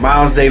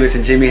Miles Davis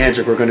and Jimi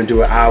Hendrix were going to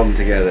do an album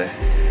together.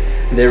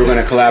 They were going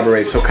to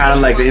collaborate. So kind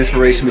of like the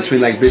inspiration between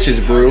like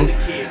Bitches Brew,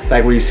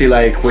 like when you see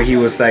like where he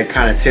was like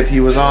kind of tip he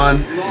was on.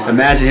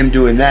 Imagine him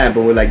doing that,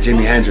 but with like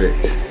Jimi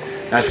Hendrix.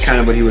 That's kind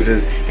of what he was.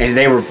 And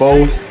they were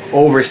both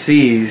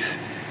overseas.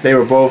 They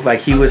were both like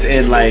he was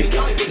in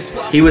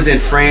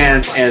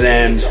France and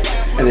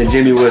then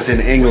Jimmy was in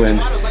England,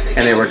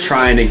 and they were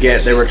trying to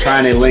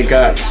link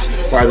up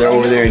while they're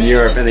over there in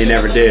Europe, and they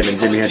never did, and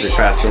Jimi Hendrix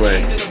passed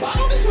away.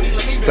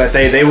 But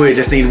they would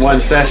just need one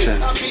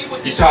session.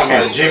 You're talking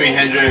about Jimi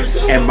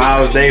Hendrix and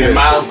Miles Davis. And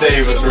Miles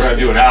Davis were going to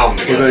do an album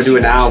together. We're going to do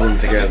an album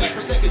together.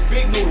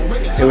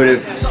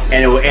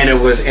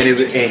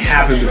 It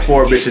happened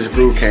before Bitches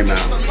Brew came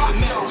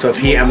out. So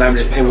if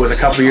it was a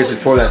couple years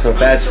before that. So if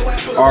that's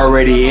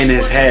already in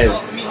his head,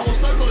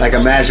 like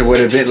imagine what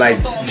it would have been like.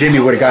 Jimmy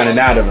would have gotten it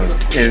out of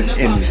him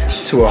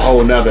into a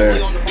whole nother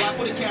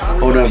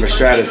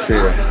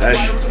stratosphere.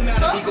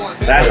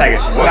 That's like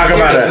talk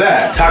about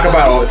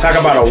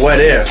a what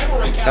if.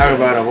 Talk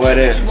about a what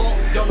if.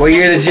 What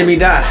year did Jimmy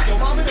die?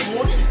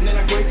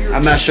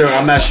 I'm not sure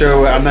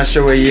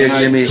what year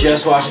Jimmy.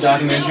 Just watched a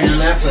documentary on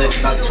Netflix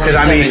about the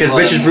 'Cause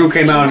Bitches Brew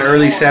came out in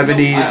early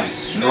 70s.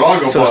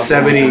 So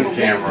 70,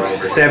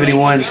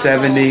 71,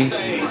 70.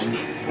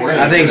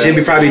 I think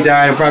Jimmy probably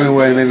died in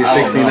maybe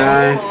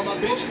 69.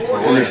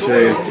 Let me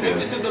see.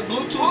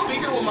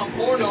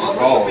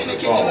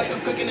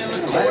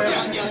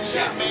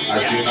 I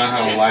do not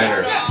have a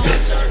lighter.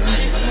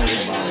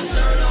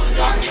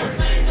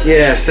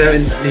 Yeah,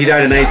 he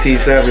died in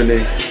 1970.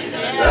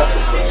 That's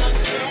what's up.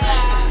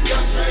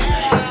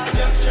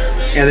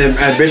 And then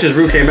Bitches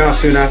Brew came out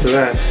soon after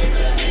that.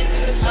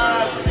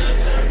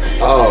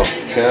 Oh,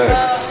 okay.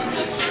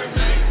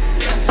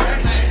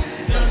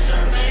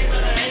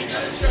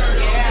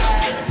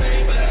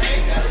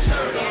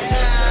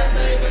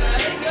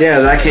 Yeah,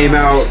 that came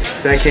out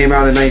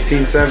in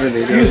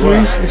 1970.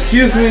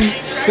 Excuse me.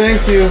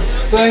 Thank you.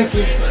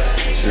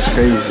 It's just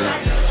crazy.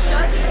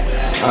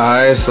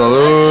 Alright,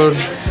 salud.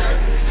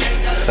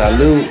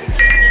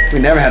 We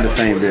never had the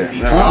same beer.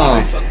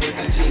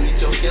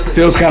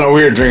 Feels kind of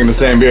weird drinking the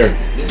same beer.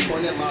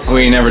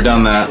 We ain't never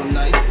done that.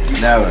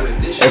 Never.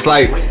 It's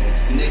like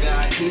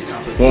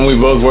when we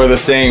both wear the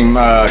same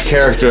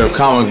character of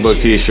comic book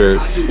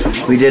t-shirts.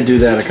 We did do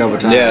that a couple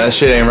times. Yeah, that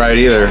shit ain't right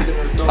either.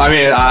 I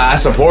mean, I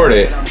support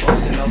it,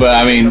 but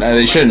I mean,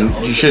 you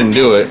shouldn't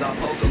do it.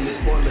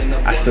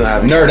 I still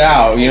haven't. Nerd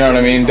out, you know what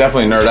I mean?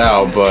 Definitely nerd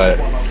out, but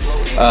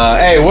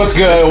hey, what's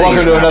good?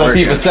 Welcome to another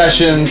FIFA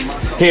Sessions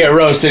here at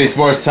Rose City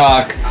Sports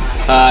Talk.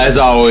 As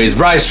always,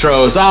 Bryce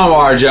Trost,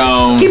 Omar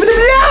Jones. Keep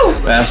it low.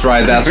 That's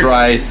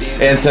right.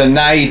 And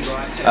tonight,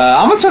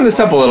 I'm gonna turn this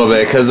up a little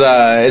bit because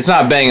it's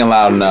not banging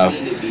loud enough.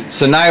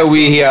 Tonight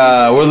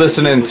we're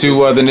listening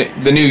to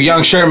the new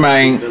Young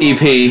Sherman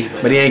EP.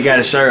 But he ain't got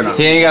a shirt on.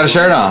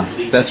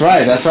 That's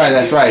right.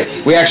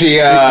 We actually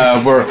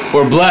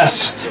we're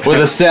blessed with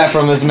a set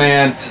from this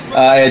man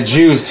at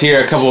Juice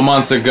here a couple of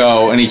months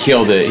ago, and he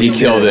killed it.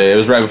 It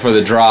was right before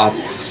the drop,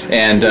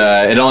 and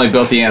it only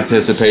built the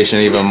anticipation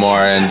even more.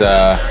 And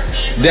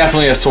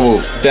definitely a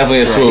swoop.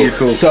 He's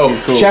cool. So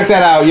check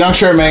that out, Young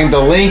Sherman. The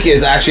link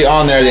is actually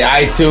on there. The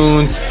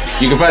iTunes.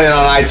 You can find it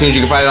on iTunes.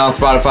 You can find it on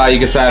Spotify. You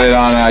can find it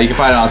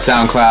on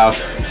SoundCloud.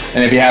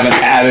 And if you haven't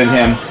added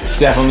him,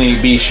 definitely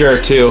be sure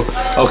to.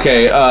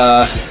 Okay,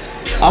 I'm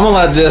gonna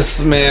let this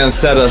man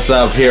set us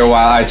up here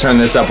while I turn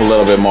this up a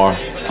little bit more.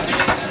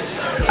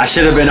 I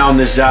should have been on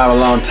this job a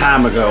long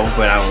time ago,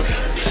 but I was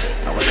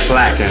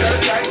slacking.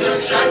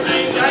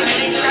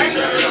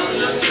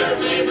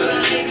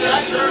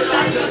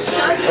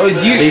 Oh,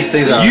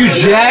 you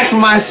jacked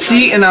my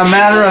seat in a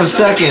matter of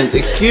seconds.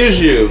 Excuse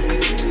you.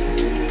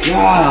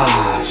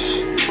 Gosh.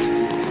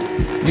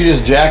 You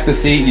just jack the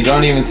seat. You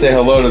don't even say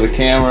hello to the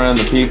camera and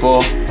the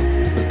people.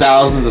 The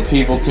thousands of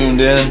people tuned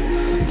in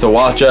to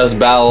watch us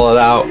battle it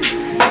out.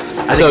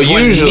 So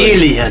usually 1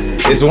 million.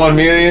 It's 1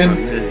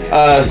 million.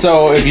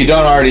 So if you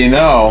don't already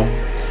know,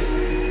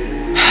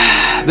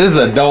 this is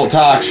an adult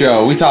talk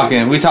show. We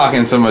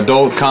talking some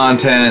adult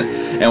content,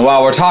 and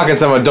while we're talking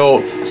some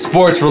adult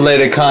sports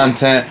related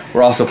content,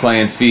 we're also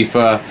playing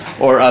FIFA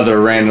or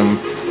other random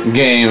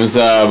games.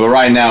 But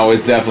right now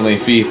it's definitely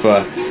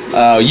FIFA.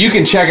 You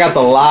can check out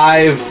the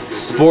live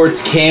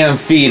sports cam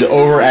feed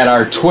over at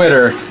our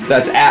Twitter.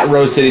 That's at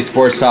Rose City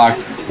Sports Talk,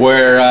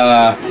 where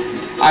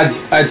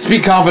I'd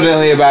speak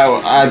confidently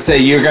about. I'd say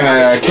you're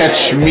gonna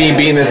catch me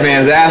beating this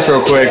man's ass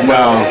real quick.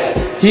 No,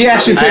 he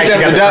actually picked up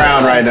the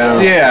crown right now.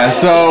 Yeah,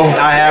 so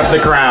I have the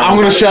crown. I'm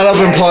gonna shut up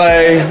and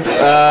play.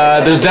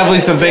 There's definitely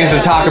some things to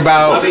talk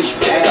about.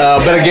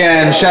 But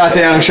again, shout out to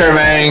Young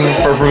Sherman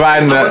for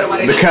providing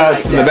the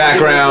cuts in the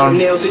background.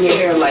 Yes,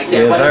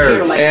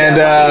 sir.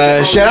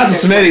 And shout out to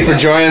Smitty for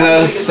joining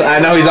us. I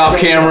know he's off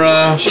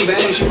camera,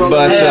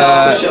 but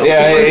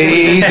yeah,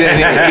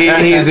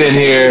 he's in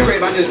here.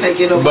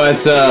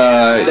 But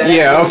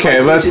yeah, okay,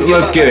 let's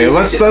get it.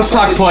 Let's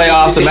talk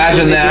playoffs.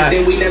 Imagine that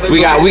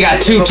we got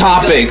two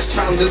topics topics,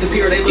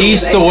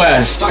 east to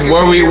west.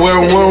 Where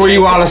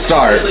you want to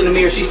start?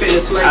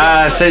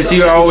 Since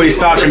you're always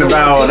talking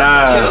about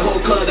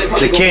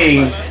the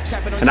king,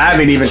 and I've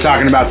been even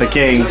talking about the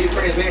king,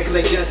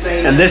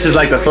 and this is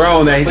like the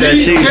throne that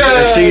she's she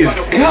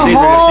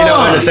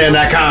don't understand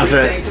that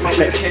concept.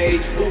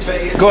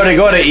 Go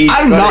to east.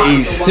 I'm go not. to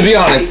east. To be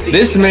honest,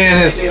 this man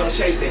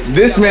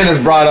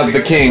has brought up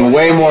the king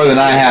way more than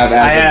I have.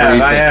 I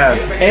have.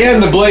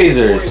 And the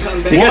Blazers.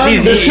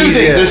 Because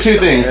there's two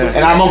things,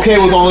 and I'm okay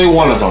with only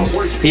one of them.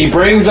 He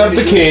brings up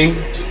the king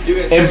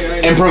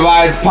and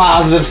provides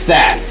positive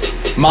stats,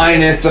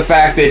 minus the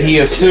fact that he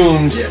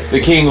assumed the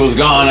king was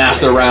gone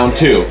after round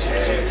 2.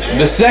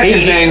 The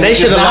second thing they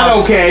which is not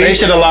lost, okay they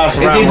should have lost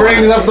is round he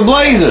brings up the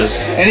Blazers,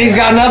 and he's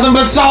got nothing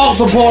but salt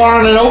to pour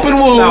on an open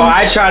wound. No,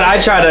 I try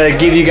to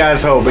give you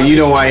guys hope, but you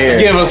don't want to hear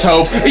it. Give us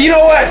hope. You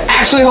know what?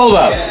 Actually, hold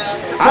up.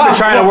 I've been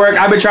trying to work.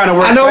 I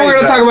know we're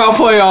gonna talk about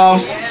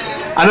playoffs.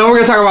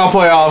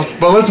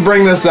 But let's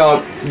bring this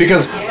up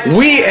because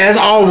we, as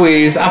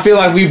always, I feel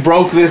like we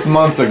broke this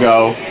months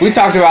ago. We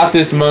talked about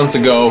this months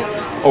ago,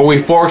 or we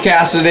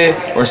forecasted it,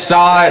 or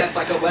saw it,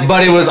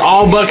 but it was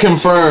all but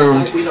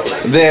confirmed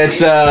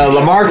that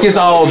LaMarcus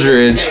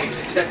Aldridge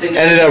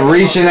ended up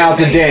reaching out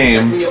to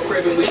Dame,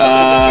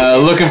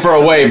 looking for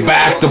a way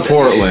back to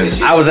Portland.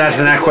 I was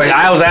asking that question.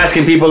 I was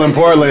asking people in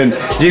Portland,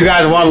 do you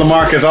guys want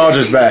LaMarcus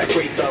Aldridge back?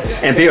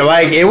 And people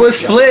like, it was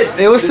split.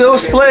 It was still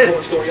split.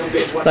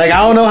 Like, I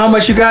don't know how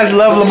much you guys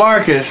love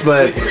LaMarcus,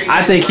 but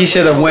I think he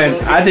should have went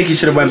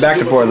back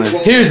to Portland.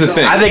 Here's the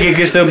thing. I think it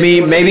could still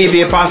be, maybe it'd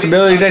be a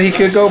possibility that he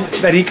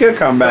could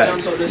come back.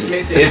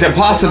 It's a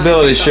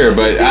possibility, sure,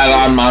 but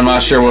I'm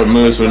not sure what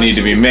moves would need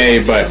to be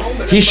made, but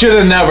he should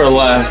have never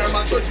left.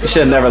 He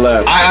should have never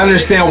left. I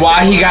understand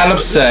why he got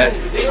upset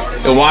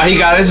and why he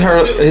got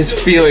his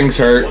feelings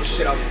hurt.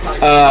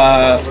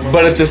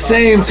 But at the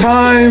same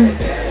time,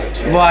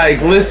 like,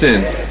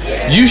 listen,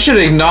 you should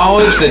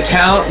acknowledge the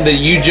talent that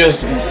you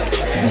just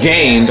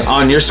gained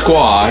on your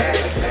squad.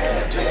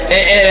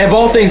 And of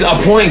all things, a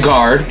point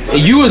guard.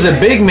 You as a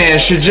big man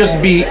should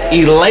just be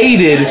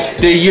elated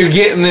that you're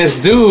getting this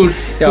dude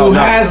who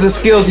has the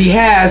skills he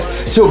has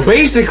to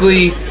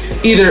basically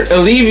either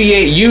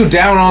alleviate you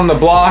down on the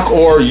block,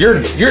 or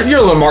you're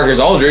LaMarcus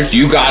Aldridge.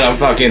 You got a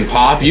fucking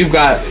pop. You've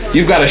got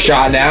a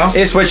shot now.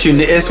 It's what you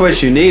needed.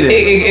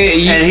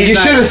 You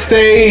should have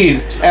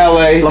stayed,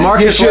 LA.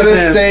 LaMarcus should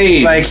have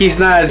stayed. Like, he's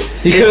not.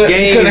 He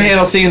couldn't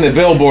handle seeing the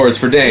billboards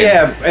for Dame.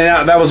 Yeah,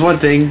 and that was one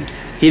thing.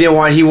 He didn't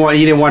want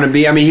to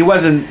be. I mean, he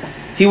was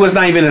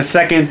not even a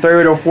second,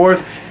 third, or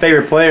fourth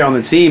favorite player on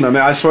the team. I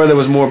mean, I swear there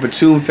was more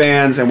Batum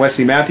fans and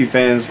Wesley Matthews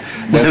fans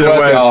than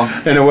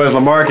there was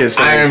LaMarcus fans.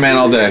 Iron Man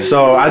all day.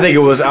 So I think it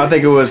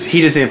was.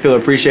 He just didn't feel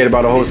appreciated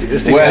about the whole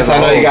thing. Wes, I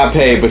know you got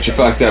paid, but you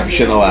fucked up. You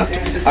shouldn't have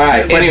left. All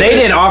right. But they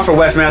didn't offer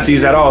Wes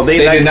Matthews at all. They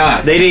did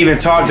not. They didn't even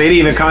talk. They didn't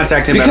even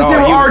contact him because at all.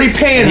 Because they were already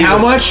paying. How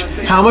much?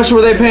 How much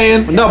were they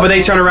paying? No, but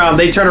they turn around.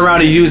 They turn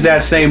around and use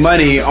that same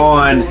money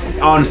on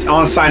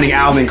signing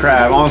Alvin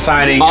Crabbe, on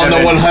signing on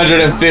Evan. The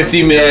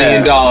 $150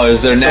 million.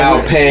 They're now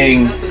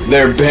paying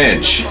their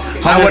bench.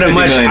 I would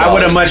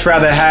have much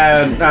rather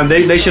had.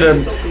 They should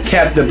have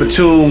kept the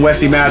Batum,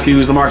 Wesley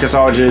Matthews, LaMarcus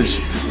Aldridge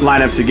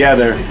lineup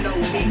together.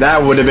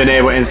 That would have been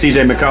able, and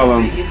CJ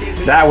McCollum.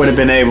 That would have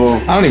been able.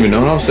 I don't even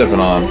know what I'm stepping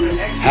on.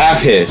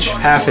 Half hitch.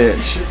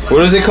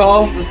 What is it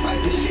called?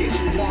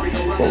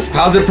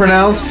 How's it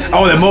pronounced?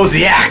 Oh, the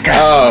Mosaic.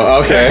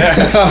 Oh, okay.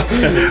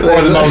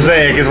 Or the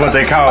Mosaic is what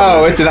they call it.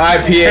 Oh, it's an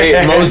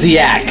IPA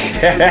Mosaic.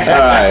 All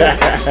right.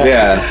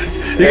 Yeah.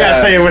 You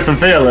gotta say it with some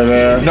feeling,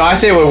 man. No, I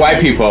say it with white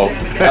people.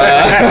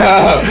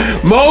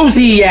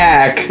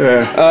 Mosaic.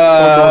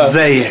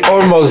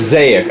 Or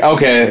Mosaic.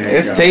 Okay,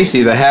 it's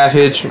tasty. The half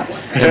hitch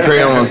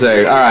Imperial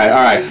Mosaic. All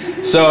right.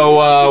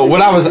 So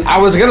what I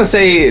was gonna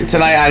say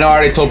tonight, I know I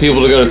already told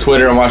people to go to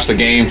Twitter and watch the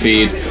game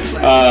feed.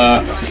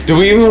 Do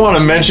we even want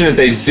to mention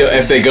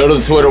if they go to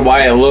the Twitter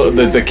why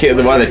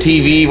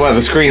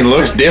the screen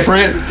looks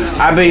different?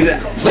 I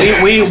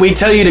mean, we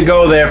tell you to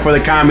go there for the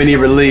comedy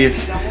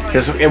relief.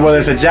 Whether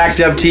it's a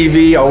jacked up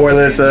TV or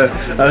whether it's a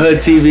hood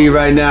TV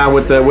right now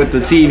with the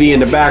TV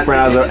in the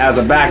background as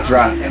a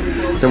backdrop,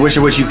 the wish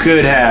of what you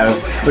could have.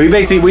 We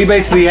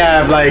basically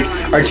have like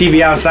our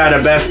TV outside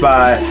of Best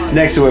Buy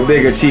next to a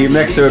bigger TV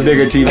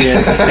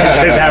and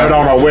just have it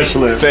on our wish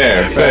list.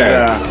 Fair.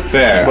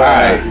 But, all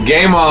right,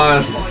 game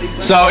on.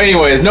 So,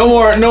 anyways, no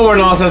more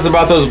nonsense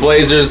about those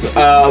Blazers.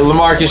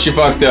 LaMarcus, you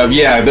fucked up.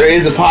 Yeah, there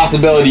is a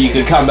possibility you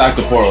could come back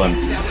to Portland.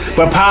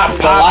 But Pop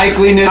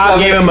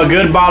gave him a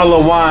good bottle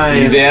of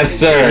wine. Yes,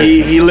 sir.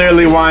 He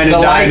literally wined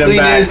and dined him back.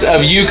 The likeliness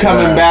of you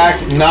coming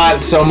back,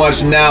 not so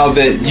much now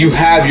that you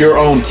have your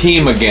own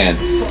team again.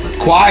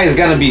 Kawhi is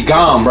gonna be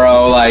gone,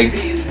 bro. Like,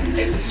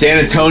 San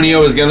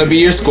Antonio is gonna be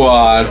your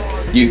squad.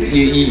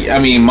 I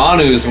mean,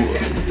 Manu's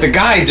the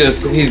guy.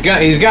 Just he's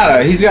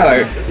gotta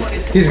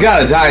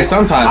die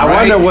sometime. I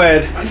wonder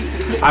what.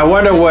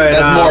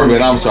 That's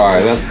morbid. I'm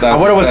sorry. I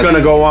wonder what's going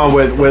to go on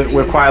with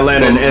Kawhi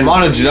Leonard and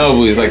Manu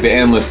Ginobili is like the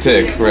endless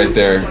tick right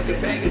there.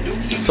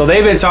 So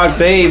they've been talking.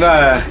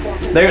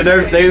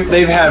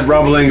 they've had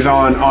rumblings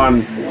on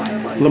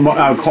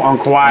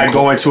Kawhi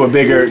going to a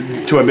bigger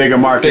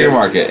market. Bigger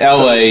market.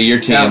 LA, your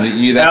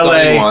team. That's LA.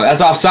 all you want.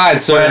 That's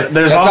offside, sir. But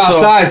there's That's also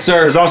offside,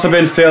 sir. There's also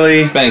been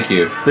Philly. Thank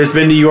you. There's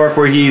been New York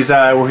where he's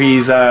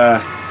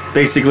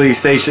basically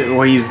stationed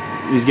where he's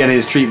getting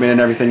his treatment and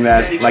everything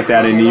like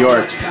that in New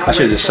York. I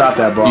should have just shot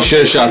that ball. You should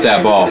have shot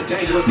that ball.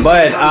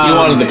 But You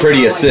wanted the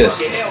pretty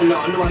assist.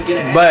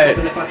 But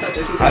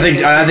I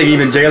think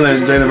even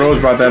Jalen Rose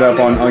brought that up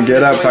on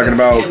Get Up, talking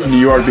about New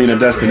York being a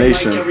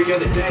destination.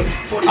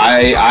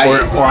 I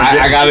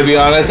gotta be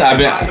honest. I've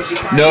been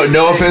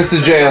no offense to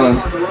Jalen.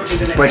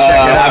 But check it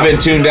out. I've been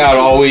tuned out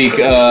all week,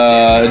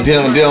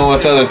 dealing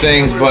with other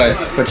things. But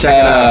check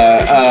it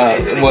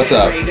out. What's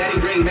up?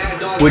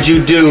 Would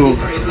you do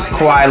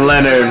Kawhi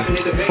Leonard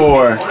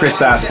for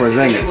Kristaps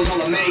Porzingis?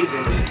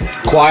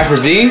 Kawhi for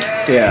Z?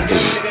 Yeah.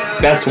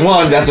 That's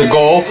one. That's a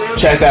goal.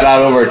 Check that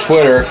out over at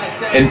Twitter.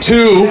 And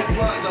two.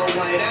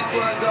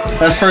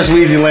 That's first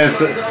Weezy Land.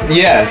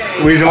 Yes.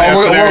 Weezyland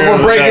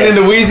We're breaking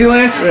into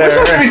Weezyland. We're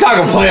supposed to be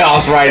talking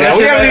playoffs right now.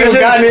 We haven't even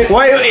gotten it.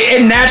 Well,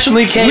 it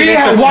naturally came. You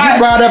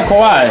brought up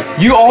Kawhi.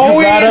 You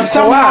always brought up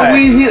somehow Kawhi.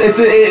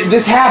 Weezy.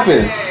 This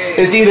happens.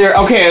 It's either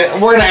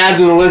we're gonna add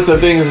to the list of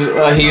things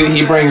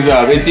he brings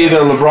up. It's either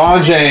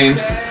LeBron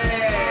James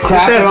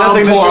crapping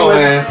on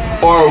Portland,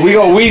 or we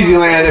go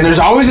Weezyland, and there's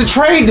always a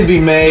trade to be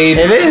made.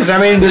 It is. I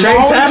mean, There's trades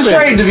always happen. a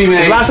trade to be made.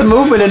 There's lots of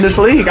movement in this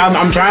league.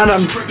 I'm trying to.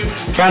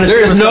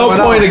 There's no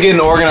point of getting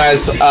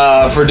organized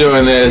for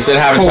doing this and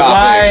having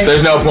topics.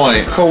 There's no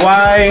point.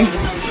 Kawhi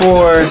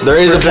for. There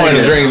is a point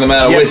of drinking the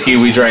amount of whiskey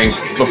we drank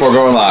before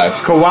going live.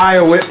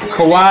 Kawhi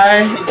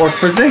or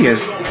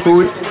Porzingis?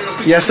 Who?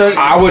 Yes, sir.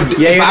 I would.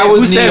 If I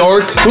was New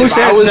York,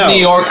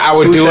 I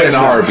would do it in a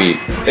heartbeat.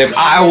 If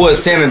I was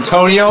San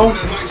Antonio.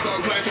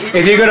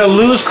 If you're gonna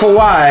lose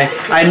Kawhi,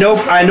 I know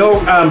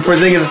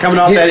Porzingis is coming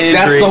off that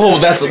injury.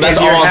 That's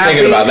all I'm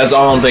thinking about. That's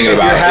all I'm thinking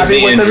about. You're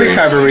happy with the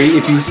recovery.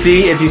 If you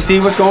see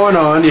what's going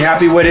on, you're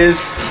happy with his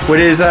where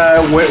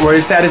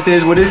his status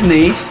is with his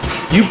knee.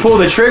 You pull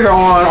the trigger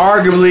on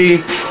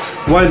arguably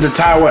one of the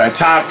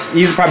top.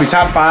 He's probably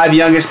top 5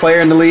 youngest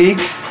player in the league.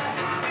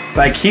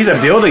 Like, he's a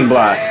building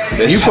block.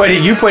 You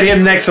put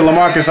him next to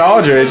LaMarcus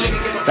Aldridge.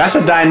 That's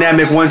a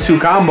dynamic 1-2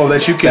 combo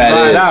that you can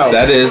ride out.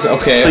 That is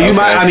okay. So you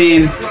might. I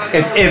mean,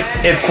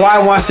 if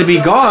Kawhi wants to be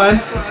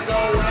gone,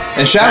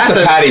 and shout out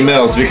to Patty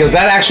Mills, because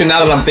that actually,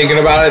 now that I'm thinking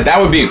about it,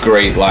 that would be a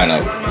great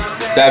lineup.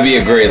 That'd be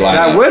a great lineup.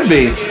 That would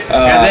be.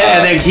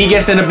 And then he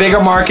gets in a bigger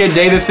market.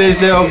 David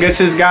Fizdale gets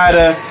his guy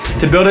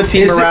to build a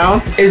team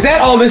around. Is that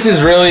all this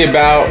is really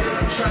about?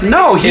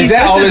 No.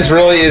 This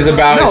really is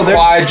about? No, is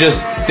Kawhi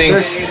just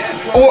thinks?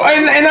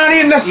 And not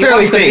even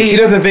necessarily thinks. He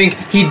doesn't think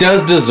he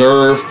does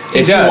deserve.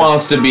 If he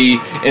wants to be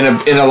in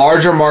a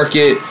larger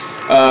market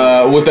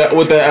with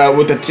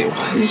the team,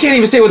 you can't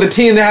even say with a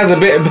team that has a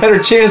better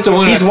chance to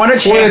win. He's won a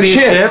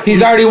championship.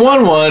 He's already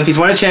won one. He's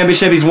won a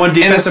championship. He's won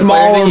defensive in a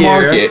smaller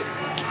player of the year. market.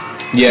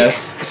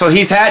 Yes. So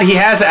he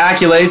has the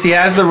accolades. He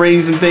has the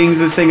rings and things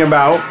to sing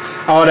about.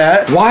 All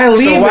that. Why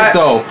leave it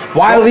though?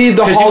 Why leave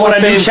the Hall of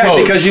Fame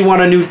coach? Because you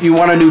want a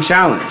new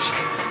challenge.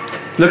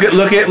 Look at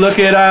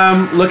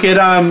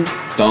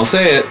Don't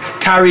say it.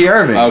 Kyrie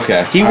Irving.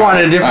 Okay. He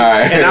wanted a different. All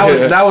right. And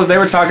that was they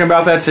were talking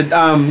about that to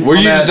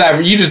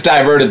you just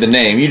diverted the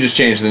name. You just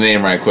changed the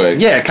name right quick.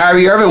 Yeah,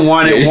 Kyrie Irving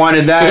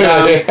wanted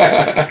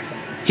that.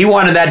 He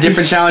wanted that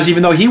different challenge,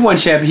 even though he won a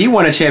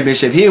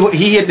championship.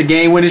 He hit the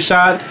game winning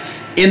shot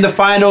in the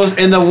finals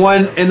in the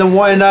one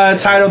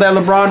title that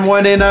LeBron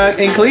won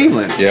in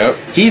Cleveland. Yep.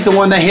 He's the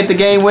one that hit the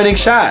game winning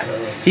shot.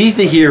 He's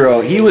the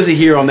hero. He was a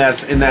hero in that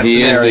scenario.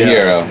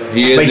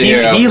 He is the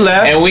hero. He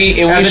left, and we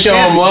show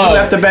him love. He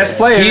left the best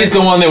player. He's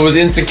the one that was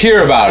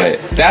insecure about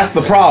it. That's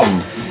the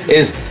problem.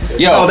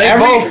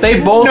 Everybody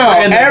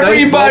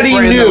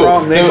knew.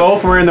 They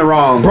both were in the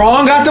wrong.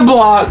 Braun got the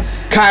block.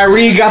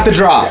 Kyrie got the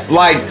drop.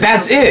 Like,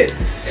 that's it.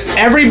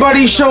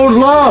 Everybody showed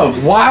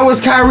love. Why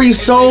was Kyrie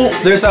so?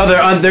 There's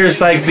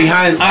like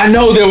behind. I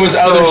know there was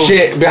other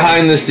shit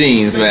behind the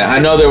scenes, man. I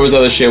know there was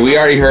other shit. We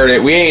already heard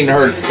it. We ain't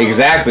heard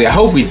exactly. I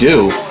hope we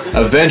do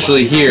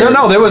eventually hear.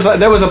 No. There was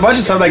a bunch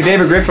of stuff like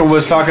David Griffin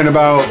was talking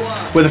about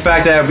with the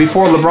fact that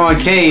before LeBron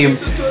came.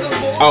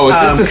 Oh,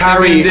 is this the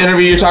Kyrie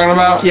interview you're talking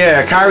about?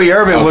 Yeah, Kyrie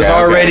Irving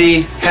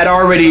had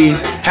already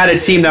had a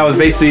team that was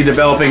basically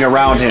developing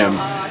around him.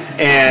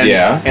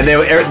 And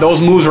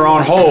those moves are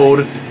on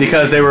hold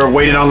because they were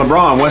waiting on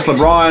LeBron. Once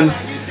LeBron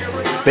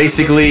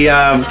basically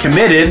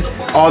committed,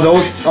 all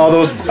those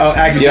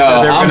accusations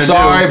that they're going to do.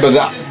 I'm sorry, but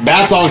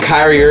that's on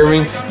Kyrie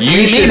Irving.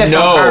 You should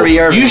know.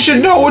 You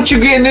should know what you're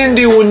getting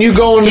into when you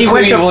go into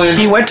Cleveland.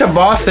 He went to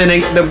Boston,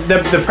 and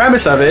the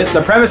premise of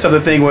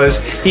the thing was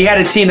he had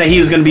a team that he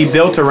was going to be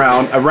built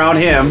around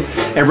him,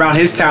 around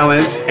his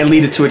talents, and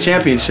lead it to a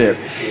championship.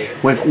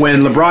 When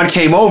LeBron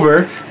came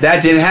over,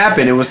 that didn't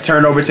happen. It was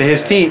turned over to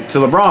his team, to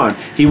LeBron.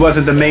 He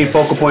wasn't the main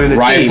focal point of the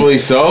team. Rightfully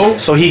so.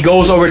 So he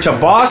goes over to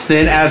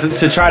Boston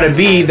to try to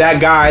be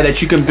that guy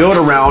that you can build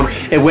around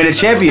and win a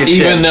championship.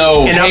 Even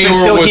though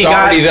Hayward was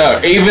already there.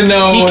 Even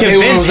though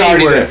Hayward was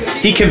already there.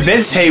 He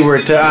convinced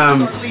Hayward to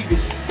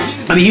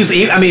I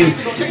mean,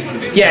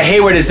 yeah,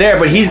 Hayward is there,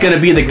 but he's going to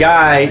be the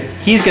guy.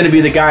 He's going to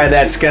be the guy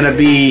that's going to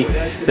be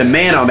the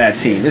man on that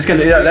team.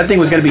 That thing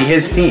was going to be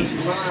his team,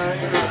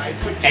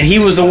 and he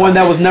was the one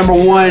that was number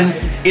one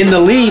in the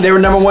league. They were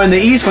number one in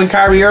the East when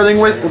Kyrie Irving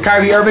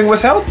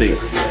was healthy.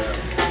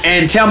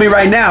 And tell me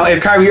right now,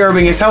 if Kyrie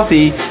Irving is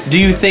healthy, do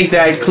you think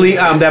that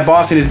that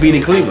Boston is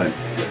beating Cleveland?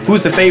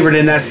 Who's the favorite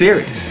in that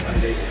series?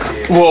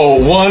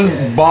 Well,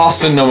 one,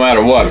 Boston no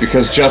matter what,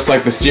 because just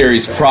like the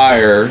series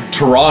prior,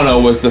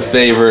 Toronto was the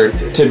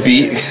favorite to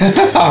beat.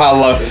 I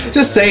love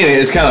just saying it.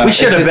 It's kind of we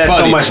should have bet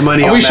so much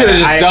money on that. We should have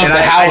just dumped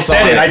the house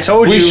on it. I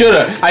told you. We should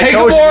have take a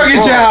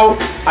mortgage out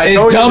and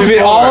dump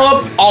it all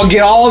up. I'll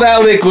get all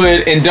that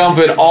liquid and dump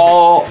it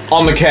all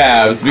on the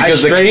Cavs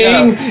because the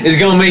king is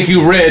gonna make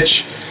you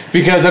rich.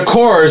 Because of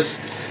course.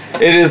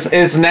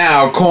 It's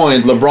now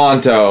coined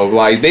LeBronto.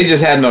 Like they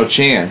just had no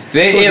chance.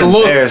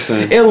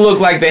 It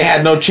looked like they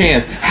had no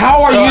chance.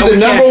 How are you the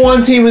number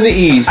one team in the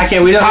East? I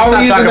can't. We don't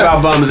stop talking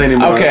about bums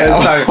anymore. Okay.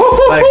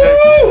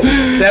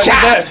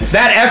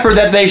 That effort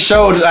that they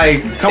showed,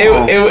 like, come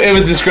on. It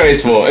was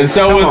disgraceful, and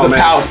so was the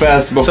Pout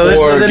Fest before. So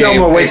there's no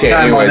more waste of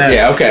time on that.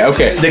 Yeah.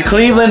 Okay. The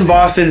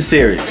Cleveland-Boston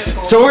series.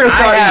 So we're gonna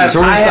start East.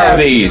 We're gonna start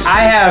with the East.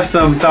 I have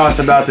some thoughts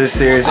about this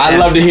series. I'd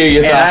love to hear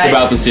your thoughts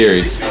about the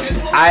series.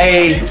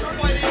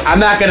 I'm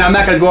not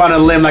gonna go on a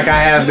limb like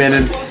I have been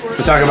and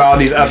we're talking about all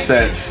these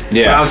upsets.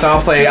 Yeah.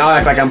 I'll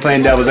act like I'm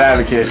playing devil's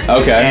advocate.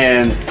 Okay.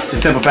 And the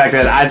simple fact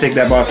that I think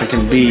that Boston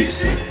can beat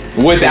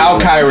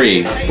without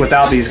Kyrie.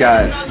 Without these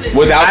guys.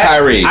 Without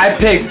Kyrie. I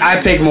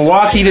picked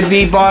Milwaukee to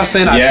beat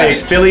Boston. I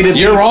picked Philly to beat.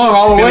 You're wrong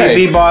all the way. To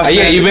beat Boston.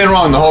 Yeah, you've been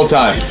wrong the whole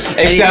time.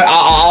 Except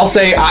I'll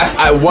say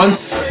I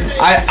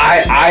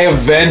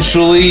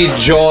eventually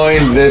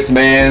joined this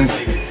man's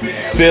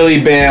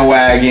Philly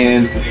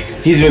bandwagon.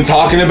 He's been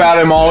talking about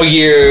him all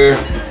year.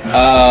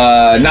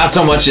 Not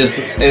so much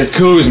as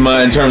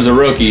Kuzma in terms of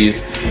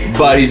rookies,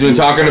 but he's been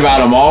talking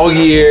about him all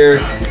year.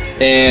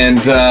 And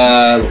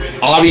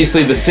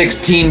obviously the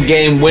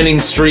 16-game winning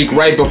streak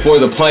right before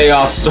the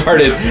playoffs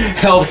started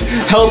helped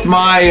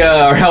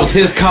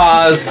his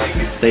cause.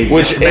 They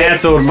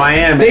dismantled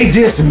Miami. They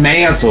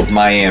dismantled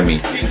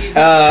Miami.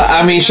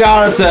 I mean,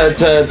 shout out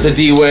to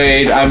D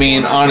Wade. I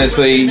mean,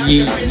 honestly,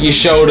 you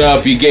showed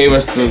up. You gave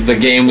us the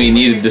game we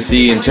needed to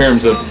see in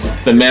terms of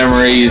the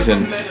memories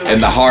and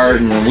the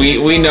heart. And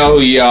we know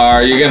who you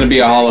are. You're gonna be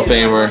a Hall of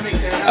Famer.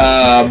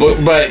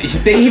 But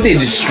they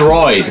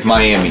destroyed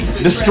Miami.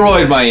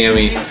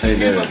 They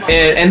did it.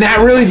 And that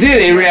really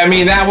did.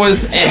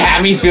 It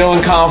had me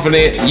feeling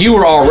confident. You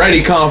were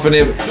already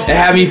confident. It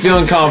had me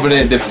feeling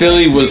confident that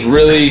Philly was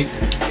really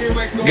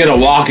gonna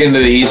walk into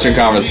the Eastern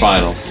Conference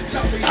Finals.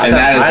 And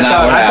that is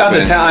not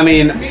what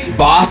happened.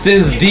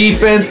 Boston's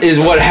defense is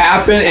what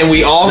happened, and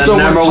we also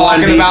were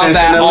talking about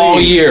that all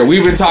year.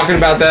 We've been talking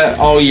about that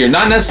all year.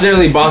 Not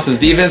necessarily Boston's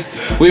defense.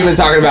 We've been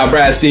talking about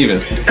Brad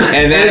Stevens.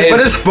 And but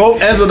it's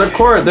both ends of the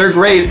court. They're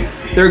great.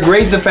 They're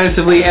great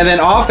defensively, and then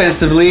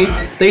offensively,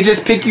 they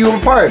just pick you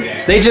apart.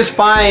 They just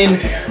find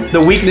the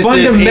weaknesses.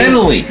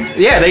 Fundamentally.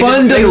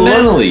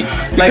 Fundamentally.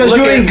 Because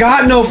you ain't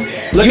got no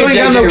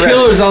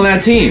killers on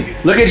that team.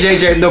 Look at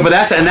JJ. No, but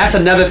that's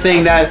another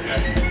thing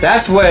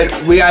that's what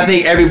I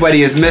think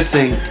everybody is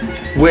missing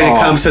when it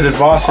comes to this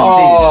Boston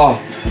team.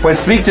 But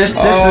speak just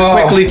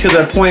quickly to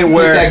the point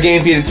where that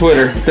game feed to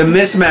Twitter. The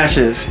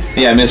mismatches.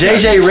 Yeah, mismatches.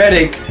 JJ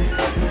Redick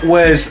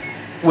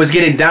was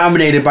getting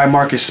dominated by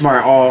Marcus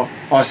Smart all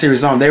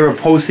series long. They were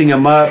posting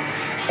him up,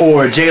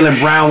 or Jaylen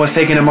Brown was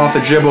taking him off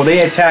the dribble.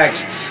 They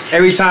attacked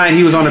every time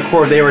he was on the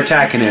court. They were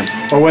attacking him,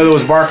 or whether it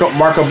was Marco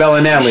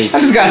Bellinelli. I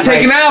just got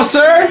taken out,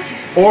 sir.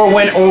 Or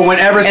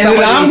whenever and somebody.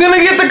 And then I'm gonna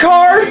get the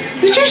card.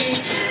 Did you?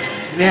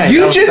 Yeah,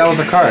 that was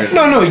a card.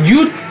 No,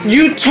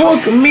 you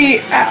took me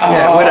out.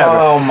 Yeah, whatever.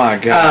 Oh my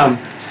god.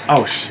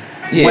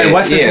 Yeah, wait,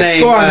 what's his name?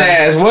 Score his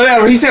ass.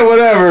 Whatever. He said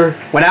whatever.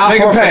 When Al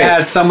Horford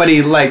had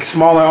somebody like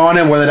smaller on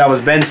him, whether that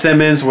was Ben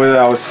Simmons, whether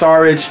that was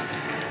Saric,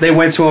 they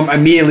went to him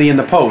immediately in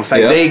the post.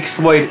 Like they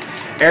exploit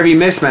every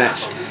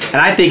mismatch.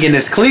 And I think in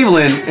this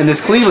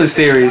Cleveland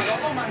series,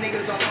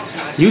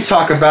 you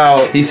talk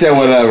about. He said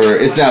whatever.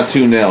 It's now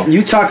 2-0.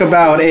 You talk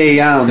about a.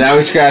 Now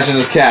he's scratching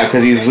his cap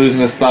because he's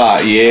losing his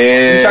thought.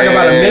 Yeah. You talk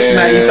about a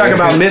mismatch. You talk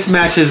about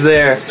mismatches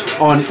there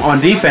on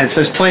defense.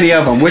 There's plenty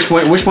of them. Which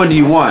one do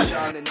you want?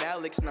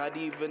 Not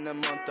even a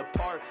month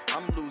apart.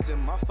 I'm losing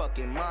my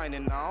fucking mind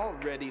and I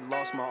already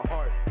lost my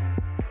heart.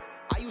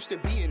 I used to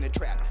be in the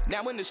trap,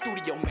 now in the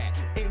studio, man.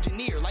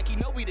 Engineer, like you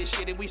know we this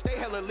shit and we stay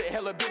hella lit,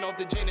 hella been off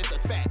the gin, it's a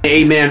fact.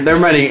 They're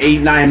running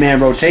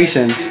 8-9-man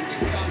rotations.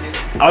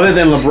 Other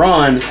than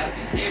LeBron,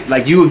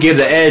 like you would give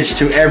the edge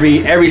to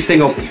every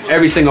single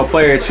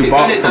player to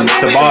Boston.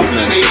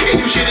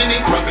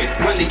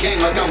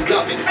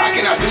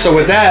 So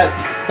with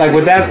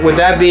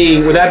that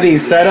being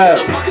set up,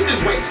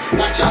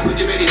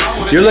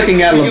 you're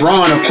looking at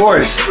LeBron. Of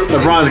course,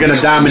 LeBron's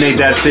gonna dominate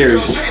that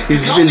series.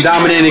 He's been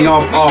dominating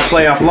all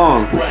playoff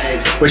long.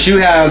 But you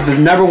have the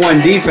number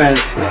one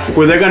defense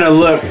where they're gonna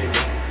look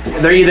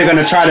they're either going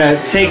to try to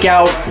take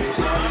out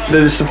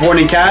the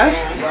supporting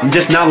cast and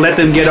just not let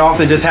them get off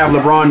and just have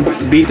LeBron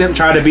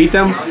try to beat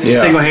them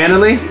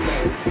single-handedly,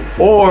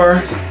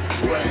 or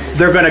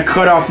they're going to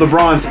cut off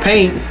LeBron's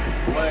paint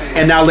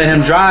and not let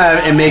him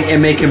drive and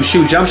make him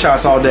shoot jump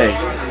shots all day.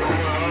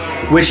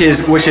 Which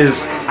is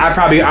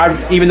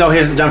even though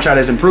his jump shot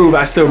has improved,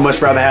 I still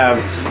much rather have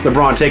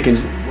LeBron taking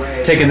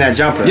that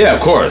jumper. Yeah,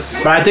 of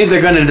course. But I think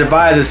they're going to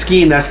devise a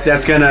scheme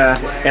that's going to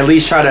at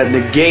least try to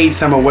negate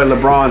some of what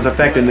LeBron's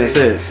effectiveness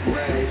is.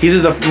 He's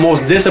just the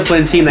most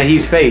disciplined team that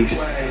he's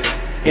faced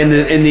in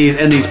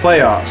these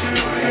playoffs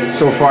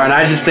so far, and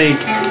I just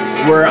think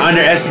we're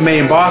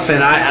underestimating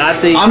Boston. I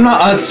think I'm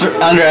not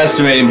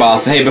underestimating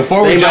Boston. Hey,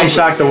 before we might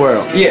shock the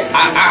world. Yeah,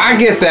 I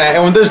get that,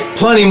 and there's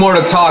plenty more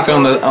to talk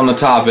on the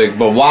topic.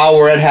 But while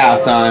we're at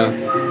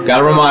halftime,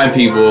 gotta remind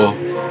people,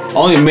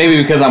 only maybe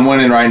because I'm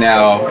winning right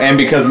now, and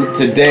because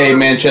today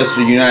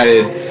Manchester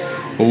United,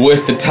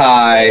 with the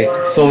tie,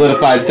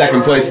 solidified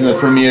second place in the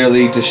Premier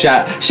League. To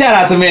shout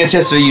out to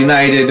Manchester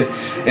United,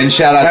 and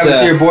shout out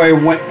to your boy to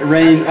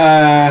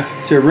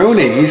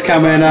Rooney. He's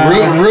coming.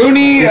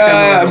 Rooney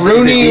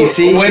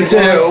DC? went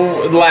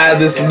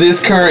to this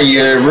current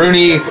year.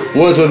 Rooney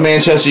was with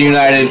Manchester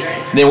United,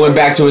 then went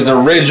back to his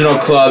original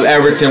club,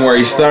 Everton, where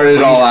he started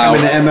it all out.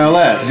 He's coming to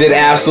MLS. Did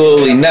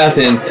absolutely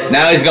nothing.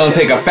 Now he's going to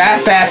take a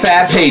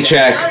fat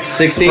paycheck,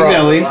 16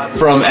 million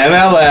from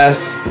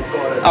MLS.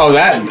 Oh,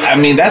 that's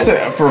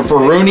for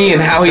Rooney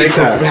and how he'd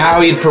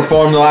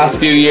performed the last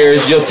few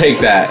years. You'll take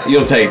that.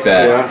 Yeah.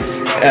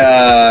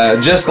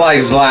 Just like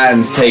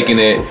Zlatan's taking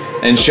it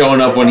and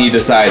showing up when he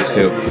decides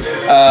to.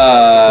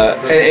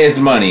 It's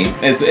money.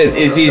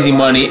 It's easy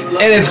money, and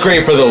it's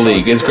great for the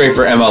league. It's great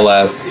for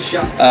MLS.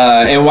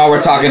 And while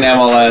we're talking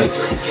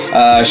MLS,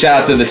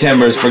 shout out to the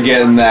Timbers for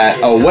getting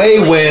that away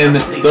win.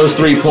 Those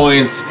 3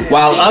 points,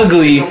 while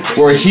ugly,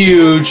 were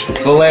huge.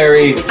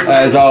 Valeri,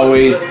 as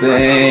always,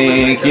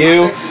 thank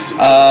you.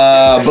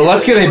 But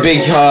let's get a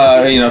big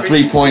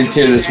 3 points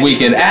here this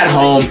weekend at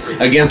home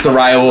against the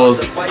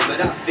rivals.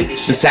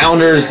 The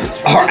Sounders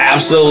are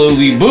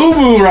absolutely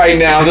boo-boo right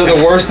now. They're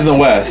the worst in the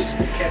West.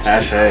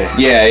 That's right.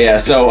 Yeah.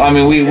 So, I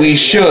mean, we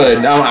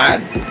should.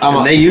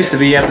 They used to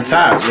be at the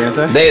top, weren't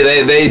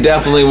they? They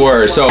definitely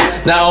were. So,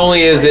 not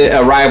only is it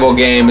a rival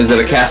game, is it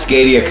a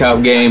Cascadia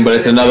Cup game, but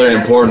it's another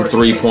important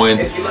 3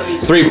 points.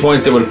 3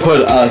 points that would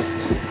put us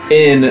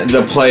in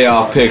the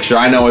playoff picture.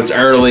 I know it's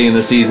early in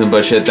the season,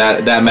 but shit,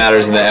 that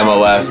matters in the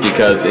MLS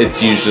because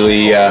it's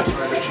usually a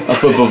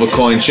flip of a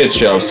coin shit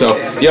show. So,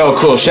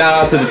 cool. Shout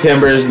out to the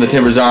Timbers and the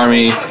Timbers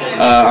Army,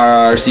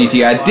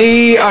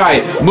 RRCTID. All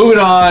right, moving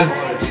on.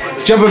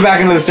 Jumping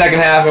back into the second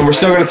half, and we're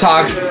still going to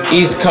talk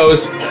East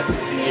Coast,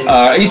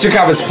 Eastern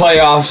Conference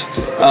playoffs,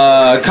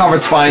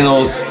 conference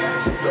finals.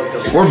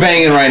 We're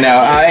banging right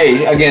now.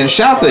 Hey, again,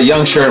 shout out to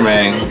Young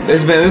Sherman.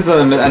 This is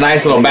a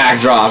nice little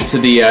backdrop to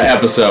the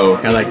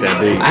episode. I like that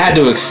beat. I had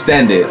to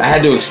extend it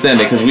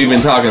because we've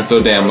been talking so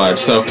damn much.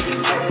 So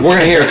we're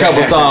gonna hear a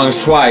couple songs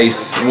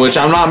twice, which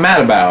I'm not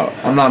mad about.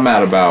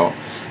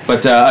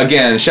 But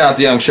again, shout out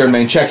to Young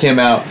Sherman. Check him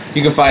out.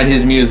 You can find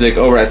his music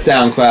over at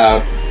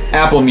SoundCloud,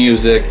 Apple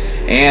Music,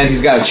 and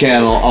he's got a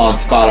channel on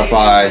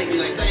Spotify.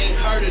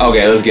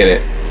 Okay, let's get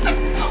it.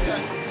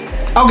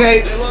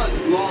 Okay.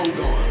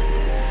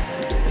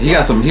 He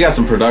got some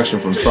production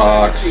from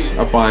Trox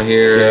up on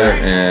here,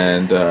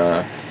 and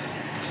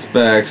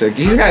Specs.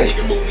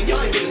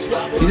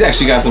 He's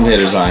actually got some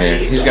hitters on here.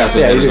 He's got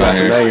some hitters on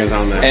here. Bangers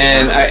on that.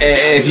 And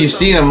if you've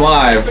seen him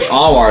live,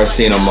 Anwar's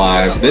seen him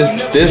live. This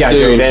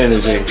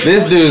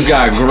dude's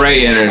got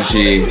great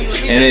energy,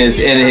 and his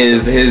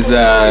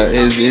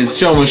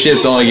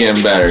showmanship's only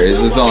getting better.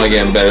 It's only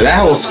getting better. That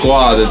whole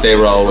squad that they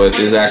roll with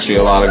is actually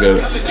a lot of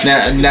good.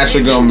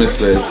 Naturally Grown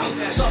Misfits.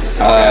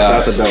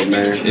 That's a dope,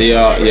 man.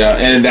 Yeah,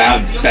 and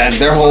that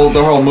their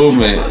whole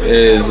movement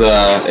is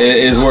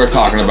worth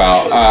talking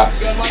about.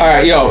 All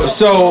right,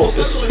 so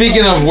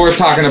speaking of worth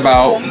talking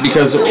about,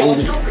 because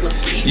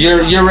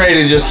you're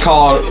ready to just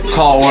call it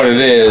what it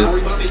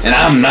is, and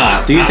I'm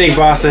not. Do you think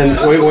Boston?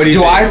 What do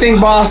you think? I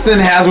think Boston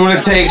has what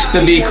it takes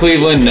to beat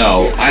Cleveland?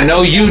 No. I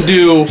know you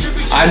do.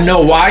 I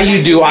know why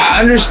you do. I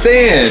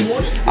understand.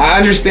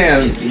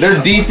 Their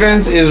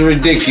defense is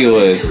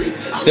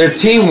ridiculous. Their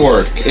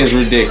teamwork is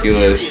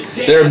ridiculous.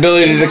 Their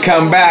ability to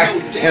come back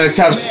in a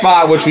tough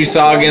spot, which we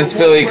saw against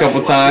Philly a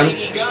couple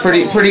times,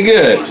 pretty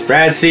good.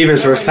 Brad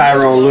Stevens versus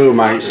Tyronn Lue,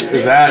 Mike.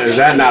 Is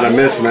that not a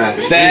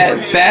mismatch?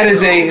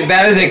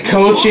 That is a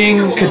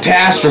coaching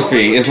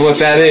catastrophe, is what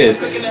that is.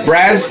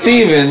 Brad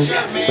Stevens.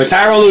 But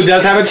Tyronn Lue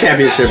does have a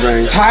championship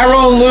ring.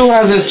 Tyronn Lue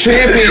has a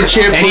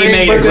championship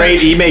and ring.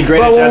 He made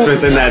great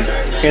adjustments in that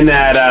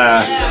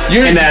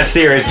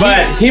series.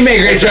 But he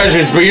made great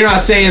judgments. But you're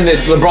not saying that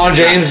LeBron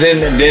James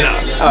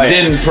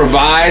didn't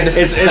provide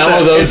some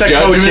of those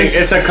judgments.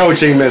 It's a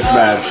coaching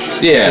mismatch.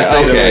 Yeah.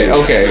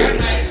 Okay.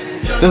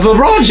 Does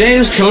LeBron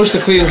James coach the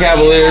Cleveland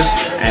Cavaliers?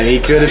 And he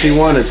could if he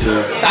wanted to.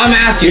 I'm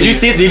asking. Did you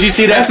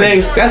see that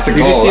thing? That's the Did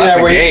goal. you see That's that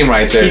the where game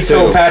right there. He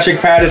told too. Patrick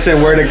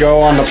Patterson where to go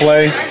on the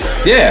play.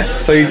 Yeah.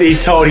 So he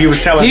was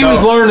telling. He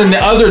was learning the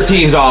other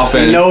team's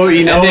offense. He knows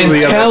and then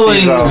the other telling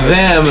team's offense.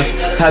 them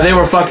how they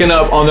were fucking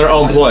up on their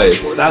own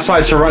plays. That's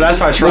why Toronto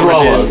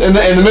LeBron was did.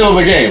 in the middle of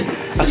the game.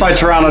 That's why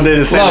Toronto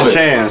didn't stand Love a it.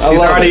 chance. I He's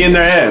love already it. in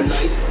their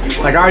heads.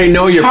 Like I already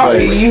know your How,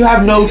 plays. you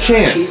have no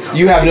chance.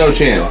 You have no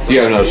chance.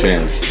 You have no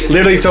chance.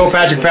 Literally told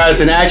Patrick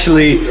Patterson,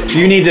 actually,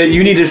 you need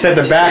to set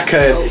the back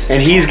cut,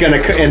 and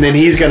then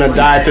he's gonna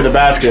dive to the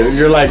basket.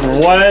 You're like,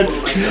 what?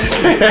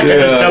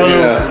 Telling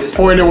him,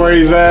 pointing where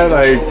he's at,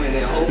 like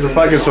he's a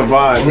fucking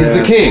savant. He's man.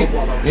 the king.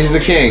 He's the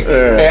king.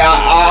 Yeah. Hey,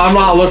 I'm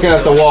not looking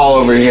at the wall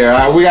over here.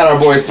 We got our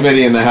boy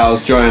Smitty in the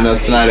house joining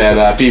us tonight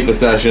at FIFA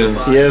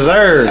sessions. Yes,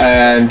 sir.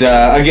 And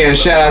again,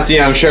 shout out to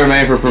Young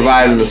Sherman for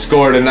providing the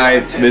score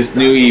tonight. This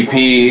new EP,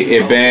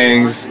 it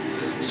bangs.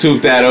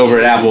 Swoop that over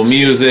at Apple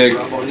Music.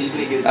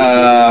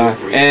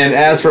 And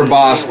as for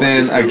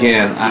Boston,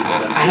 again,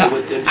 I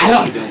don't.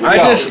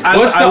 I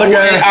look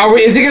at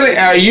it.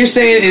 Are you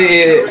saying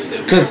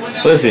it? Because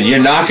listen,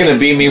 you're not going to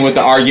beat me with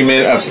the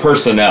argument of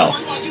personnel.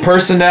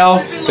 Personnel,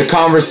 the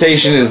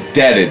conversation is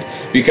deaded.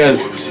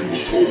 Because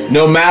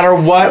no matter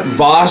what,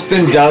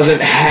 Boston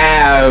doesn't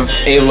have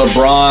a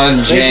LeBron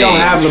James. They don't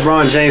have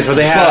LeBron James, but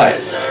they have.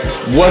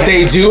 But what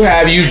they do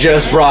have, you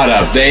just brought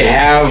up. They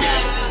have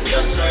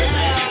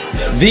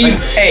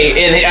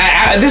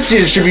this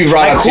should be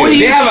brought up too.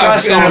 They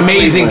have an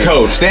amazing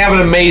coach. They have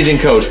an amazing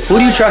coach. Who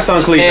do you trust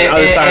on Cleveland?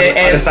 Other side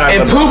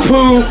And of LeBron.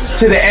 poo-poo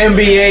to the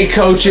NBA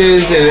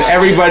coaches and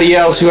everybody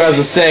else who has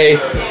a say,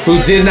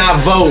 who did not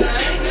vote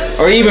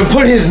or even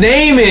put his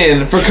name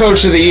in for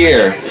Coach of the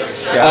Year.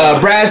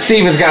 Brad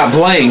Stevens got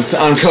blanked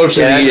on Coach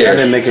of the Year. That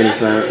didn't make any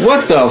sense.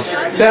 What the?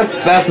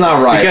 That's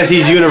not right. Because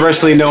he's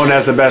universally known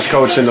as the best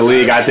coach in the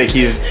league. I think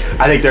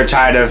they're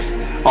tired of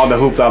all the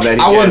hoopla that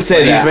he I wouldn't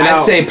say that. been I'd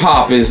out. say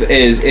Pop is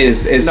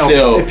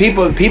still.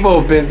 People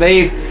have been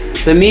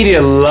the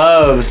media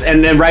loves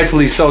and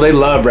rightfully so. They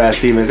love Brad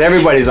Stevens.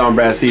 Everybody's on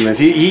Brad Stevens.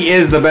 He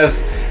is the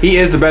best. He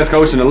is the best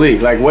coach in the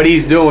league. Like what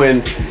he's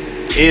doing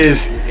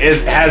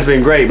has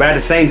been great. But at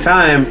the same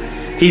time,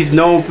 he's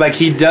known like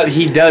he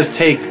does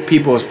take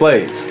people's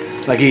plays.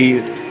 Like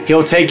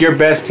he'll take your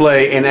best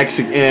play and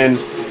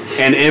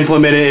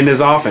implement it in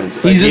his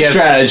offense. Like He's a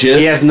strategist.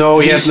 He has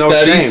no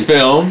studies shame.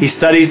 film. He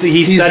studies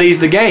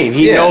the game.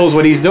 He knows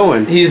what he's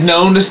doing. He's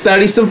known to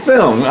study some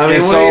film. I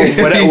mean,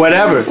 And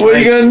whatever. What are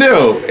you gonna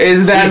do?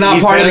 Is that not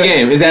part of the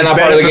game? Is that not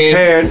part of the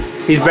game?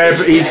 He's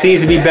better. He seems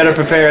to be better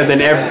prepared than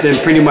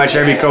pretty much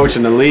every coach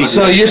in the league.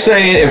 So you're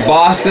saying if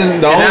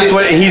Boston, That's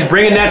what he's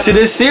bringing that to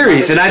this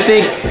series, and I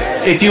think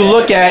if you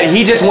look at,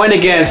 he just went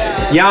against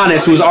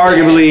Giannis, who's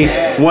arguably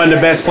one of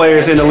the best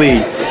players in the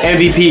league,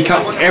 MVP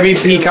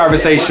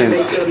conversation.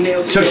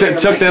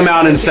 Took them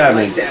out in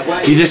 7.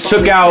 You just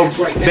took out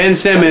Ben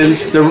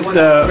Simmons,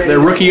 the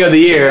rookie of the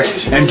year,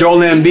 and Joel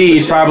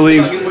Embiid, probably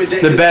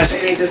the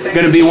best,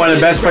 going to be one of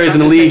the best players in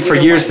the league for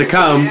years to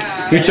come.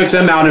 You took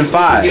them out in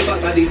 5.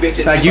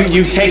 Like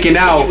you've taken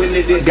out,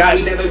 got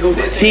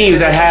teams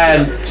that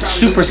had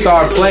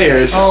superstar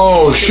players.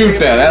 Oh, shoot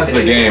that! That's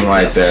the game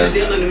right there.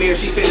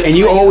 And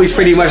you always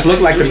pretty much look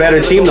like the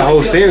better team the whole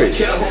series.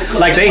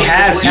 Like they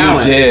have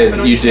talent.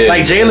 You did.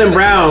 Like Jaylen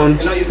Brown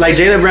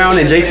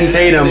and Jason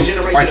Tatum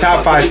are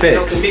top 5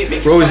 picks.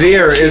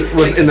 Rozier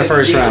was in the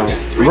first round.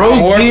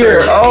 Rozier,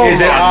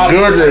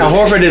 goodness.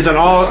 Horford is an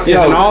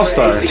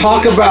all-star.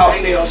 Talk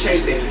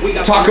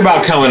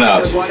about coming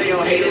up.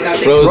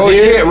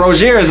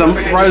 Rozier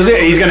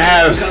he's gonna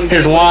have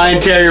his wine,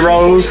 Terry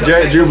Rose.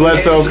 Drew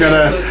Bledsoe's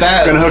gonna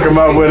hook him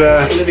up with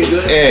a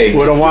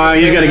wine.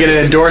 He's gonna get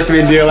an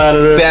endorsement deal out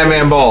of this. That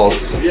man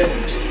balls.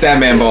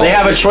 They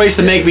have a choice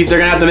to make. They're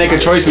gonna have to make a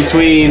choice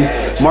between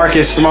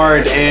Marcus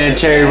Smart and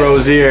Terry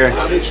Rozier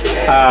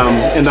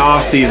in the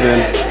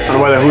offseason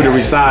on who to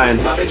resign.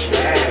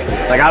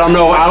 Like I don't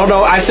know.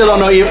 I still don't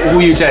know who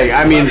you take.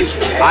 I mean,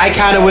 I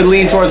kind of would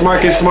lean towards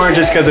Marcus Smart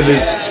just because of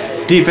his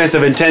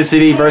defensive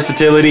intensity,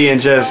 versatility,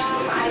 and just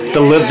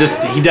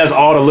he does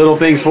all the little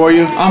things for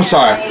you. I'm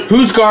sorry.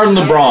 Who's guarding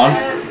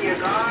LeBron?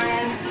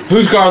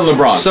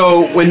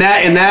 So in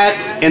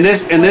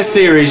this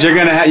series, you're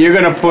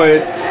gonna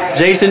put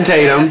Jason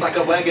Tatum,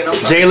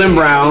 Jaylen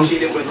Brown,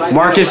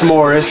 Marcus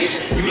Morris,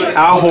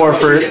 Al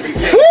Horford,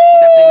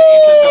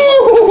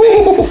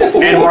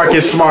 and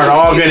Marcus Smart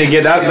all gonna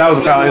get that. That was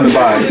a foul in the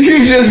box.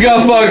 You just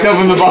got fucked up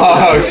in the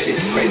box.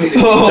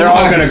 They're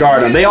all gonna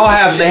guard them. They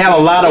have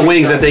a lot of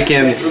wings that they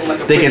can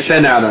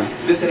send at them.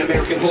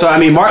 So I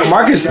mean,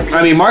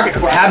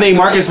 having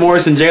Marcus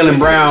Morris and Jaylen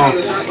Brown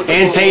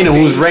and Tatum,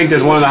 who's ranked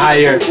as one of the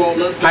higher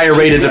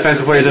rated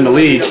defensive players in the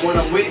league,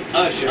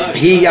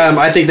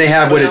 I think they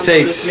have what it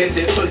takes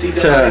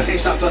to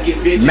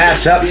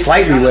match up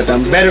slightly with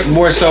them. Better,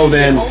 more so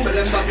than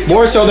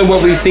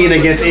what we've seen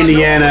against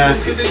Indiana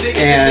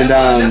and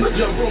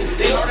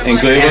In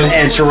Cleveland?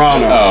 and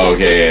Toronto. Oh,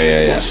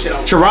 okay, yeah.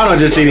 Toronto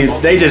just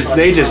they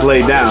just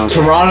laid down.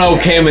 Toronto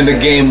came into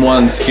game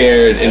one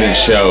scared, and it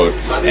showed.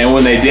 And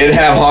when they did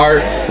have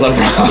heart,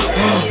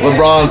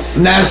 LeBron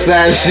snatched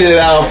that shit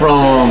out from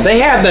them. They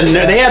have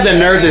the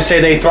nerve to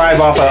say they thrive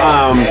off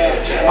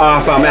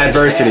of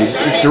adversity.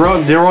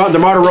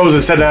 DeMar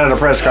DeRozan said that at a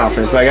press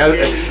conference. Like,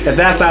 if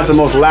that's not the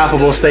most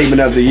laughable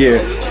statement of the year,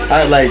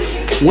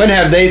 when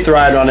have they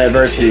thrived on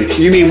adversity?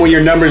 You mean when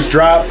your numbers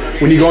drop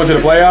when you go into the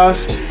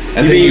playoffs?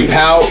 And then you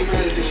pout.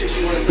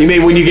 You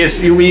mean when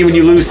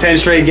you lose 10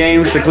 straight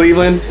games to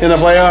Cleveland in the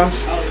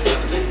playoffs?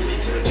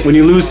 When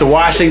you lose to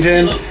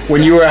Washington,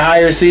 when you were a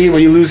higher seed,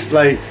 when you lose,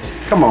 like,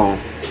 come on,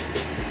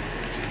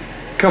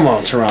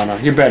 Toronto,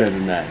 you're better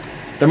than that.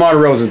 DeMar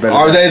DeRozan's better.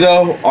 Are than they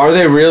though? Are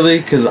they really?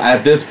 Because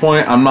at this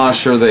point, I'm not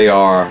sure they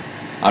are.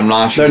 I'm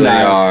not sure They're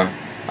they not. are.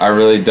 I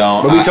really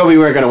don't. But we told we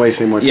weren't gonna waste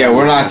any more time. Yeah,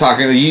 we're not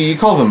talking. You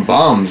call them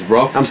bums,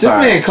 bro. I'm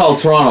sorry. This man called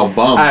Toronto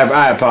bums.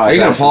 I apologize. Are you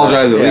gonna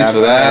apologize for that. at least for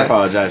that? I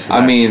apologize for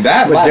that. I mean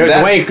But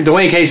that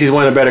Dwayne Casey's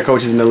one of the better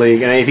coaches in the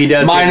league, and if he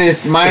does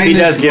minus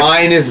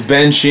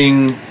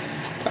benching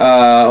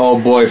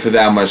old boy for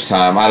that much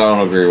time. I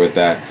don't agree with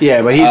that.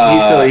 Yeah, but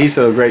he's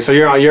still great. So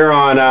you're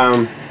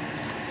on.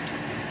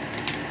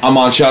 I'm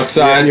on Chuck's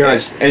side. You're on-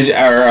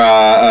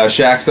 or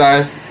Shaq's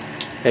side.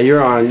 Yeah,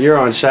 you're on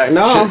Shaq.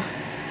 No,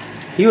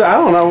 I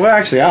don't know. Well,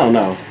 actually, I don't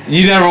know.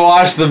 You never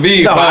watched the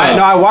beef. No, huh?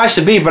 I watched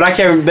the beat, but I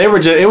can't.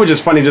 It was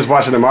just funny just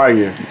watching them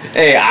argue.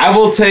 Hey, I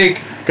will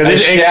take a it-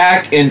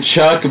 Shaq and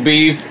Chuck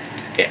beef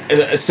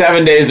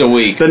 7 days a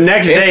week. The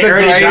next day,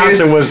 Ernie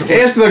Johnson was.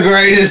 It's the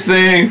greatest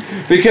thing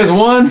because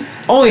one,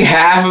 only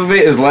half of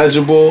it is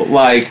legible.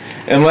 Like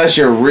unless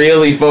you're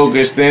really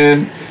focused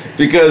in,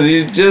 because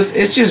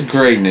it's just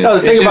greatness. No,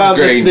 the thing It's just about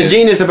the greatness.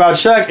 genius about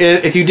Chuck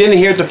is if you didn't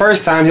hear it the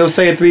first time, he'll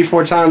say it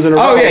 3-4 times in a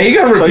row. Oh yeah, he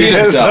gotta So repeat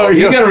himself.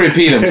 He gotta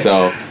repeat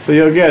himself. So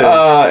you'll get it.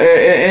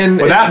 And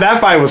But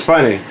that fight was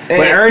funny.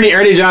 But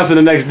Ernie Johnson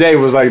the next day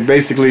was like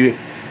basically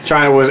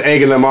was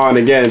egging them on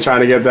again, trying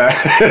to get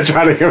that,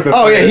 trying to give them.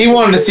 oh yeah, he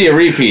wanted to see a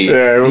repeat.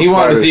 Yeah, it was he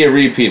wanted to funny. see a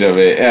repeat of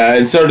it,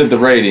 and so did the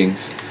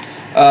ratings.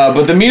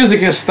 But the music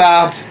has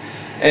stopped,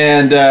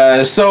 and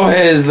so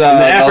has the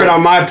effort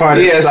on my part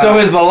has Yeah, so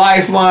stopped. is the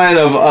lifeline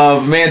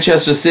of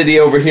Manchester City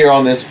over here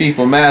on this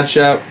FIFA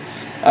matchup.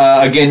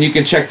 Again, you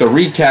can check the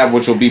recap,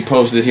 which will be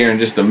posted here in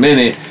just a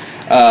minute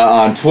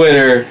on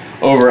Twitter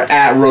over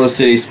at Rose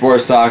City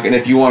Sports Talk. And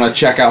if you want to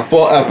check out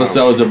full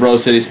episodes of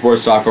Rose City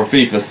Sports Talk or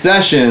FIFA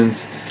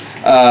sessions,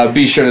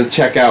 be sure to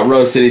check out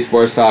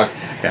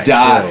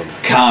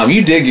RoseCitySportsTalk.com.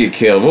 You did get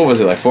killed. What was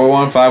it, like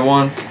 4-1,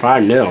 5-1?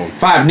 5-0.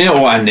 5-0.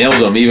 Oh, I nailed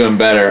him. Even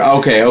better.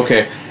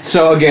 Okay.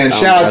 So again,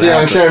 shout out to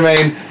Young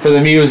Charmaine for the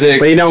music.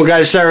 But you don't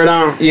got a shirt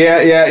on.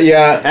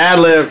 Yeah. Ad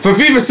lib. For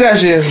FIFA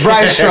Sessions,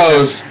 Bryce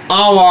Strose,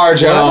 Anwar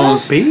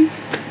Jones.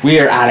 Peace. We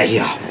are out of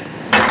here.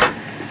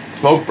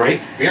 Smoke break?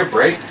 Beer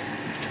break?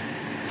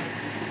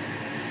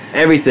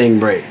 Everything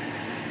break.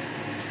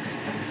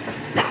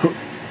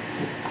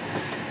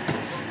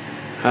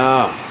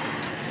 Oh.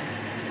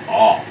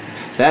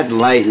 That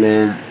light,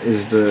 man,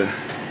 is the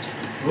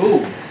Ooh,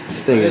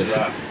 thing that is. is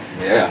rough.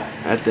 Yeah.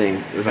 That thing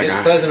is like It's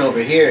a. pleasant over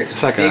here because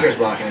It's the like a- speaker's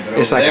blocking it. But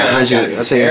It's over like there, that's 100. gotta be I think